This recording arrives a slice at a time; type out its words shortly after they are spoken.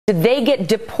Did they get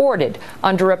deported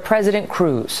under a President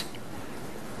Cruz?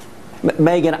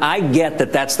 Megan, I get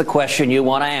that that's the question you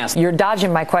want to ask. You're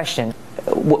dodging my question.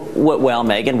 Well,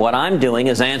 Megan, what I'm doing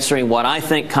is answering what I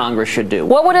think Congress should do.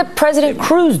 What would a President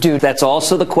Cruz do? That's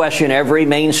also the question every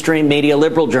mainstream media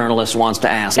liberal journalist wants to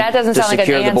ask. That doesn't sound like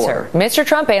an answer. Mr.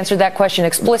 Trump answered that question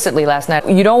explicitly last night.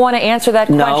 You don't want to answer that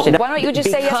question. Why don't you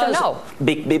just say yes or no?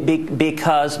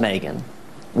 Because, Megan,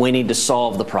 we need to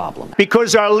solve the problem.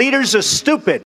 Because our leaders are stupid.